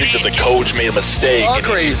 I just think that the coach made a mistake. All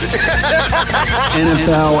crazy.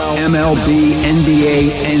 NFL, MLB,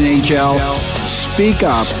 NBA, NHL. Speak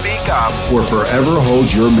up. Or forever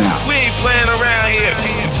hold your mouth. We ain't playing around here.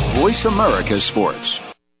 Voice America Sports.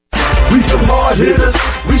 We some hard hitters.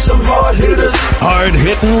 Hard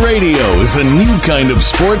Hittin' Radio is a new kind of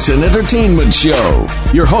sports and entertainment show.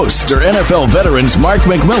 Your hosts are NFL veterans Mark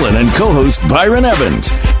McMillan and co-host Byron Evans.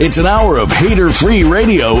 It's an hour of hater-free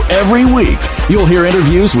radio every week. You'll hear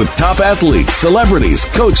interviews with top athletes, celebrities,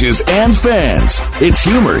 coaches, and fans. It's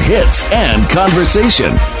humor, hits, and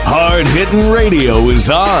conversation. Hard Hittin' Radio is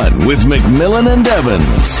on with McMillan and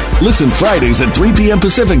Evans. Listen Fridays at 3 p.m.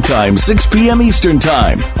 Pacific Time, 6 p.m. Eastern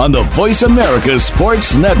Time on the Voice America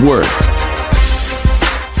Sports Network.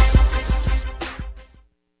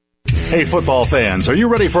 Hey, football fans, are you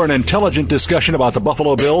ready for an intelligent discussion about the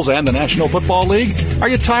Buffalo Bills and the National Football League? Are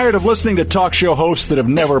you tired of listening to talk show hosts that have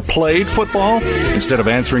never played football? Instead of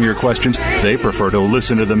answering your questions, they prefer to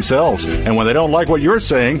listen to themselves. And when they don't like what you're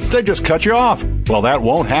saying, they just cut you off. Well, that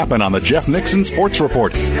won't happen on the Jeff Nixon Sports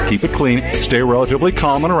Report. Keep it clean, stay relatively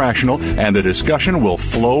calm and rational, and the discussion will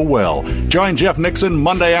flow well. Join Jeff Nixon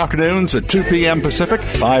Monday afternoons at 2 p.m. Pacific,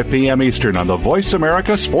 5 p.m. Eastern on the Voice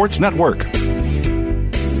America Sports Network.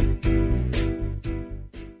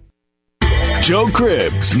 Joe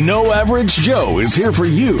Cribbs, No Average Joe, is here for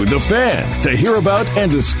you, the fan, to hear about and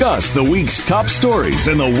discuss the week's top stories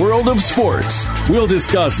in the world of sports. We'll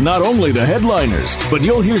discuss not only the headliners, but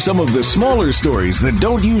you'll hear some of the smaller stories that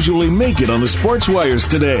don't usually make it on the sports wires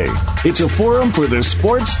today. It's a forum for the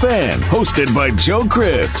sports fan, hosted by Joe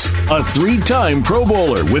Cribbs, a 3-time Pro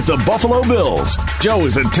Bowler with the Buffalo Bills. Joe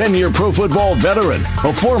is a 10-year pro football veteran,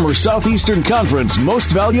 a former Southeastern Conference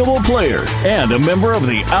Most Valuable Player, and a member of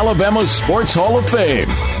the Alabama Sports Hall of Fame.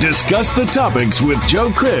 Discuss the topics with Joe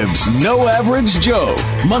Cribbs, No Average Joe.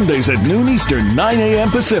 Mondays at noon Eastern, 9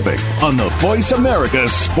 a.m. Pacific on the Voice America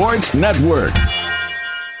Sports Network.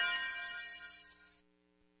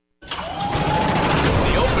 The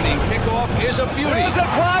opening kickoff is a beauty. It's a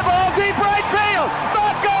fly ball deep right field.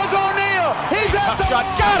 Back goes O'Neal. He's at the shot.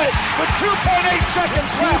 Got it with 2.8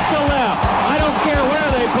 seconds left. To left. I don't care where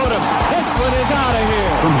they put him. This one is out of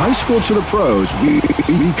here. From high school to the pros, we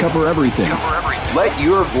cover everything. Let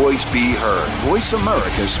your voice be heard. Voice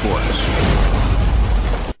America Sports.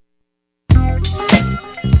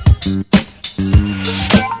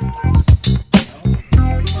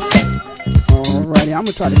 Alrighty, I'm going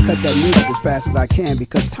to try to cut that music as fast as I can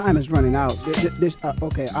because time is running out.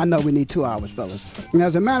 Okay, I know we need 2 hours, fellas. And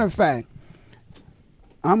as a matter of fact,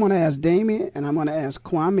 I'm going to ask Damien and I'm going to ask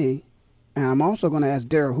Kwamie, and I'm also going to ask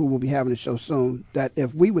Daryl, who will be having the show soon, that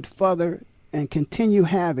if we would further and continue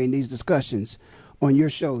having these discussions on your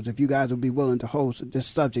shows, if you guys would be willing to host this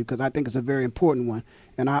subject, because I think it's a very important one.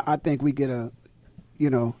 And I think we get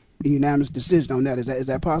unanimous decision on that. Is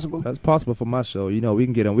that possible? That's possible for my show. We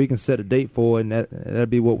can get on. We can set a date for it, and that'll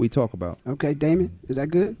be what we talk about. Okay, Damien, is that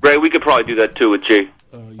good? Ray, we could probably do that too with G.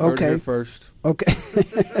 You heard it here first. Okay.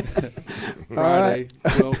 Friday,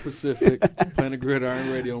 12 Pacific, Planet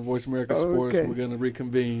Gridiron Radio on Voice America Sports. We're going to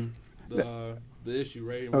reconvene the issue,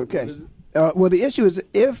 Ray. Okay. What is it? Well, the issue is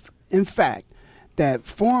if, in fact, that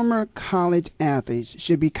former college athletes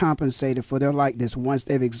should be compensated for their likeness once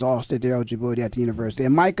they've exhausted their eligibility at the university.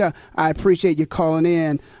 And Micah, I appreciate you calling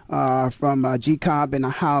in from G-Cobb in the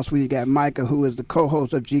House. We got Micah, who is the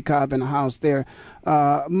co-host of G-Cobb in the House there.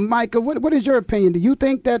 Micah, what is your opinion? Do you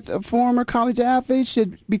think that former college athletes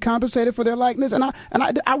should be compensated for their likeness? And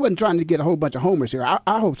I wasn't trying to get a whole bunch of homers here.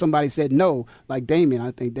 I hope somebody said no, like Damien.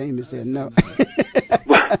 I think Damien said no.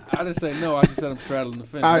 I didn't say no. I just said I'm straddling the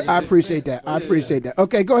fence. I appreciate that. I appreciate that.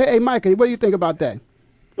 Okay, go ahead. Hey, Micah, what do you think about that?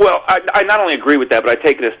 Well, I not only agree with that, but I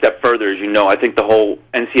take it a step further. As you know, I think the whole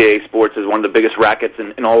NCAA sports is one of the biggest rackets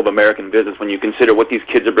in all of American business when you consider what these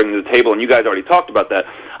kids are bringing to the table, and you guys already talked about that.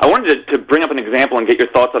 I wanted to bring up an example and get your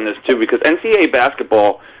thoughts on this, too, because NCAA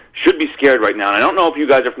basketball should be scared right now. And I don't know if you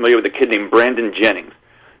guys are familiar with a kid named Brandon Jennings.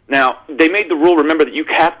 Now, they made the rule, remember, that you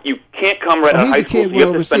can't come right out of high school, so you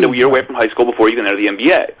have to spend a year away from high school before you can enter the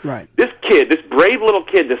NBA. Right. This brave little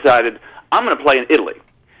kid decided, I'm going to play in Italy.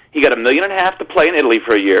 He got $1.5 million to play in Italy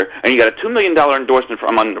for a year, and he got a $2 million endorsement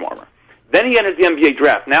from Under Armour. Then he enters the NBA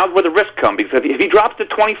draft. Now is where the risk comes, because if he drops to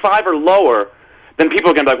 25 or lower, then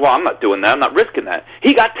people are going to be like, well, I'm not doing that. I'm not risking that.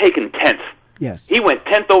 He got taken 10th. Yes. He went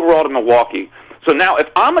 10th overall to Milwaukee. So now if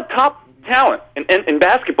I'm a top talent in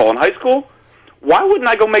basketball in high school, why wouldn't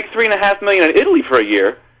I go make $3.5 million in Italy for a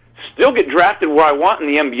year, still get drafted where I want in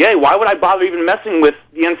the NBA? Why would I bother even messing with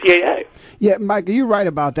the NCAA? Yeah, Mike, you're right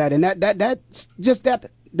about that. And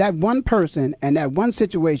that one person and that one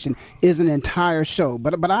situation is an entire show.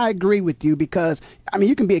 But I agree with you because, I mean,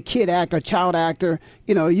 you can be a kid actor, a child actor,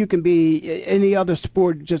 you can be any other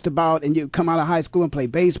sport just about, and you come out of high school and play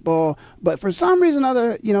baseball. But for some reason or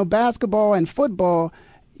other, basketball and football,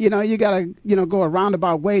 you got to, go a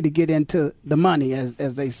roundabout way to get into the money,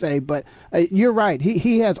 as they say. But you're right.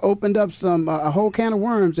 He has opened up a whole can of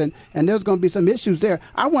worms, and there's going to be some issues there.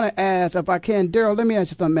 I want to ask, if I can, Daryl, let me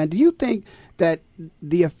ask you something, man. Do you think that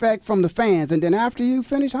the effect from the fans, and then after you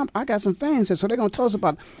finish, I got some fans here, so they're going to tell us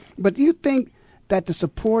about it. But do you think that the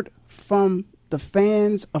support from the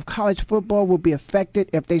fans of college football will be affected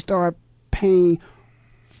if they start paying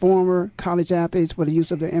former college athletes for the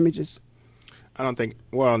use of their images? I don't think,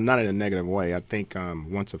 well, not in a negative way. I think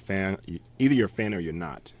once a fan, either you're a fan or you're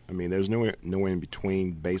not. I mean, there's nowhere in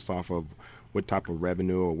between based off of what type of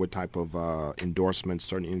revenue or what type of endorsements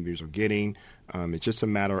certain individuals are getting. It's just a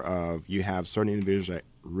matter of you have certain individuals that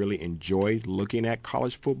really enjoy looking at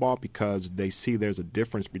college football because they see there's a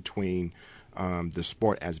difference between the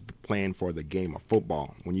sport as playing for the game of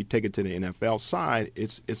football. When you take it to the NFL side,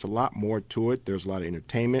 it's a lot more to it. There's a lot of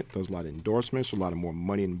entertainment. There's a lot of endorsements, a lot of more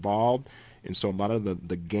money involved. And so a lot of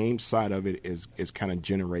the game side of it is kind of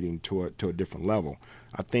generating to a different level.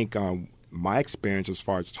 I think my experience as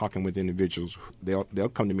far as talking with individuals, they'll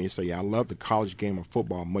come to me and say, yeah, I love the college game of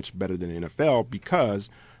football much better than the NFL because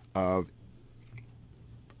of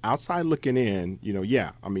outside looking in,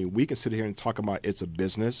 I mean, we can sit here and talk about it's a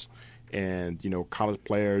business and, college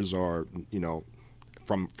players are,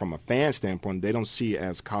 from a fan standpoint, they don't see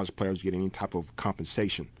as college players getting any type of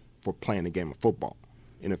compensation for playing the game of football.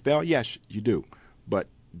 NFL, yes, you do. But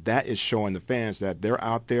that is showing the fans that they're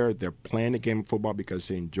out there, they're playing the game of football because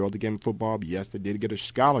they enjoy the game of football. Yes, they did get a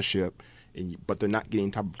scholarship, but they're not getting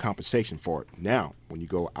any type of compensation for it. Now, when you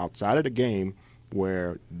go outside of the game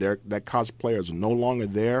where that college player is no longer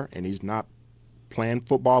there and he's not playing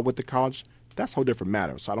football with the college, that's a whole different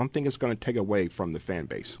matter. So I don't think it's going to take away from the fan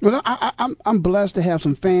base. Well, I'm blessed to have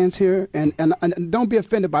some fans here, and don't be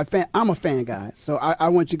offended by fan. I'm a fan guy, so I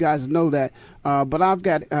want you guys to know that. But I've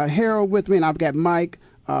got Harold with me, and I've got Mike.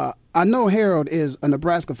 I know Harold is a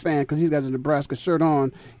Nebraska fan because he's got a Nebraska shirt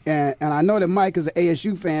on, and I know that Mike is an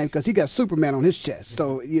ASU fan because he got Superman on his chest.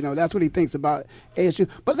 So that's what he thinks about ASU.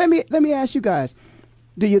 But let me ask you guys.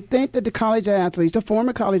 Do you think that the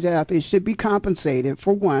former college athletes, should be compensated,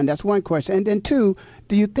 for one? That's one question. And then two,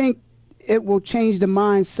 do you think it will change the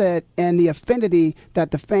mindset and the affinity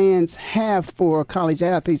that the fans have for college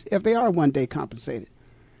athletes if they are one day compensated?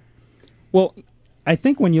 Well, I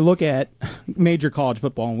think when you look at major college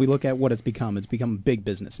football and we look at what it's become a big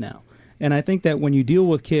business now. And I think that when you deal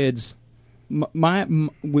with kids,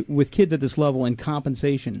 with kids at this level and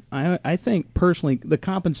compensation, I think personally the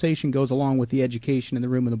compensation goes along with the education and the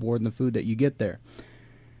room and the board and the food that you get there.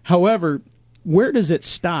 However, where does it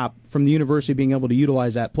stop from the university being able to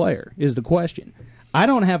utilize that player is the question. I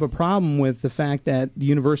don't have a problem with the fact that the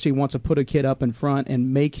university wants to put a kid up in front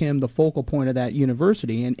and make him the focal point of that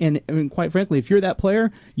university. And I mean, quite frankly, if you're that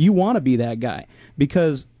player, you want to be that guy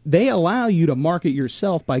because they allow you to market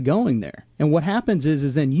yourself by going there. And what happens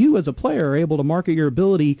is then you as a player are able to market your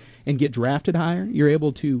ability and get drafted higher. You're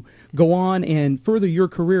able to go on and further your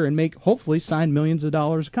career and hopefully sign millions of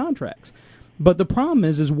dollars of contracts. But the problem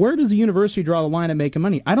is where does the university draw the line of making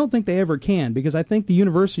money? I don't think they ever can, because I think the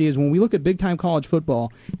university is, when we look at big-time college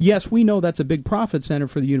football, yes, we know that's a big profit center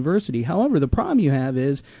for the university. However, the problem you have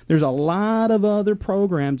is there's a lot of other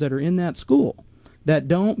programs that are in that school that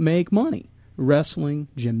don't make money. Wrestling,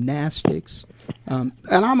 gymnastics. And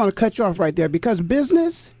I'm going to cut you off right there, because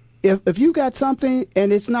business, if you got something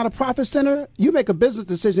and it's not a profit center, you make a business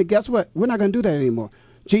decision, guess what? We're not going to do that anymore.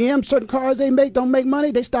 GM, certain cars they make don't make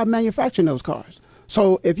money, they stop manufacturing those cars.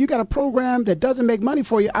 So if you got a program that doesn't make money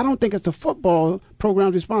for you, I don't think it's the football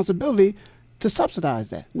program's responsibility to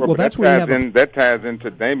subsidize that. Well, that's that ties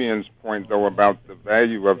into Damien's point, though, about the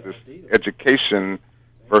value of this education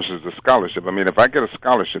versus the scholarship. I mean, if I get a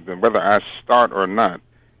scholarship, then whether I start or not,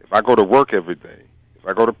 if I go to work every day, if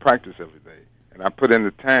I go to practice every day, and I put in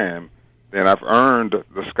the time, then I've earned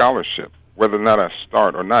the scholarship, whether or not I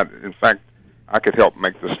start or not. In fact, I could help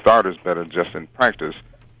make the starters better just in practice.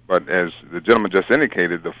 But as the gentleman just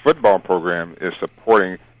indicated, the football program is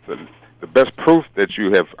supporting the best proof that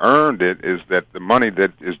you have earned it is that the money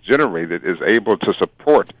that is generated is able to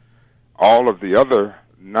support all of the other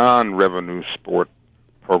non-revenue sport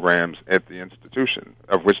programs at the institution,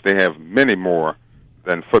 of which they have many more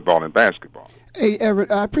than football and basketball. Hey,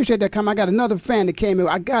 Everett, I appreciate that comment. I got another fan that came in.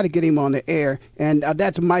 I got to get him on the air, and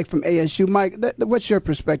that's Mike from ASU. Mike, what's your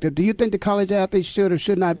perspective? Do you think the college athlete should or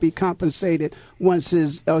should not be compensated once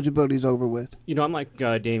his eligibility is over with? You know, I'm like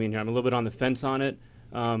Damien here. I'm a little bit on the fence on it,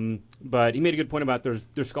 but he made a good point about there's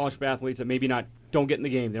scholarship athletes that maybe don't get in the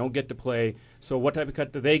game. They don't get to play. So what type of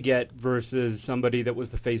cut do they get versus somebody that was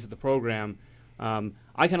the face of the program? I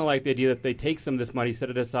kind of like the idea that they take some of this money, set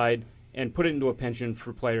it aside, and put it into a pension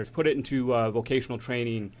for players, put it into vocational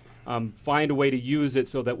training, find a way to use it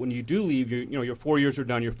so that when you do leave, your 4 years are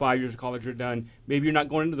done, your 5 years of college are done, maybe you're not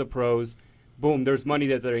going into the pros, boom, there's money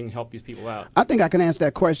that they can help these people out. I think I can answer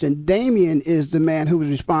that question. Damien is the man who was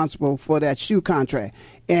responsible for that shoe contract,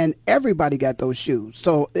 and everybody got those shoes.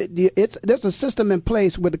 So there's a system in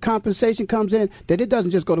place where the compensation comes in that it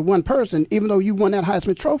doesn't just go to one person, even though you won that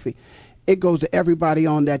Heisman Trophy. It goes to everybody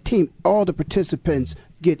on that team. All the participants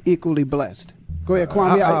get equally blessed. Go ahead,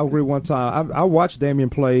 Kwamie. I agree one time. I watched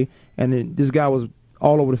Damien play, and this guy was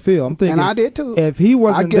all over the field. I'm thinking, and I did too. If he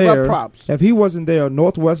wasn't I give there, up props. If he wasn't there,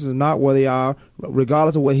 Northwestern is not where they are,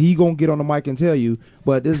 regardless of what he gonna get on the mic and tell you.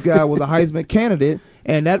 But this guy was a Heisman candidate,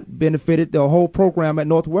 and that benefited the whole program at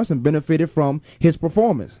Northwestern. Benefited from his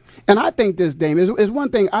performance. And I think this, Damien, is one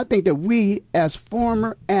thing. I think that we, as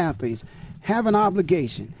former athletes, have an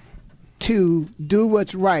obligation to do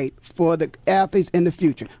what's right for the athletes in the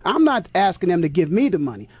future. I'm not asking them to give me the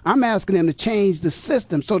money. I'm asking them to change the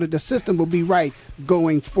system so that the system will be right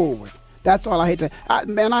going forward. That's all I hate to.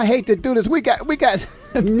 I hate to do this. We got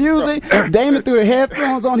music. Damon threw the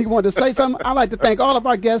headphones on. He wanted to say something. I'd like to thank all of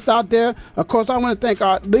our guests out there. Of course, I want to thank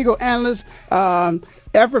our legal analyst,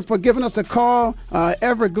 Everett, for giving us a call.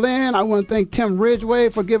 Everett Glenn. I want to thank Tim Ridgeway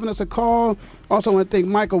for giving us a call. Also want to thank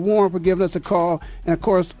Michael Warren for giving us a call. And, of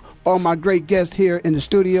course, all my great guests here in the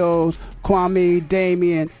studios, Kwamie,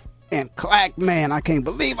 Damien, and Clack. Man, I can't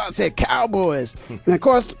believe I said Cowboys. And, of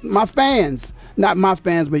course, my fans, not my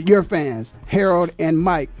fans, but your fans, Harold and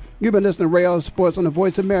Mike. You've been listening to Rail Sports on the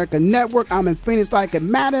Voice America Network. I'm in Phoenix like it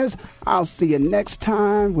matters. I'll see you next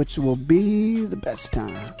time, which will be the best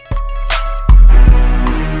time.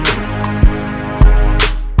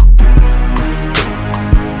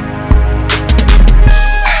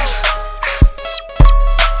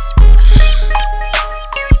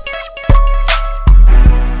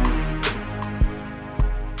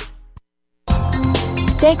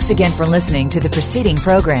 Thanks again for listening to the preceding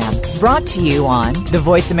program brought to you on the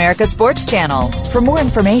Voice America Sports Channel. For more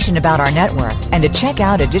information about our network and to check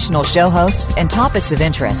out additional show hosts and topics of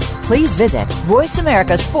interest, please visit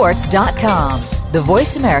voiceamericasports.com. The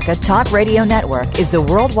Voice America Talk Radio Network is the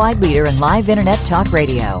worldwide leader in live Internet talk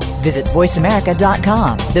radio. Visit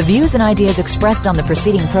voiceamerica.com. The views and ideas expressed on the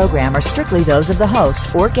preceding program are strictly those of the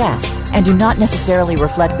host or guests and do not necessarily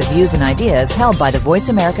reflect the views and ideas held by the Voice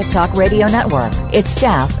America Talk Radio Network, its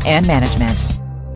staff, and management.